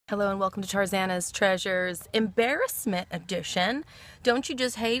Hello and welcome to Tarzanna's Treasures Embarrassment Edition. Don't you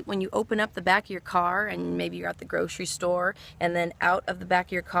just hate when you open up the back of your car and maybe you're at the grocery store and then out of the back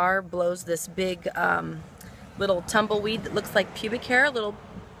of your car blows this big little tumbleweed that looks like pubic hair, little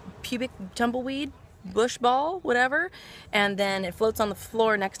pubic tumbleweed, bush ball, whatever, and then it floats on the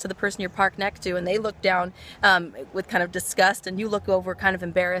floor next to the person you're parked next to and they look down with kind of disgust and you look over kind of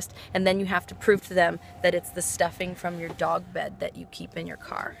embarrassed, and then you have to prove to them that it's the stuffing from your dog bed that you keep in your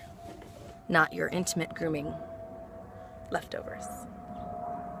car, not your intimate grooming leftovers.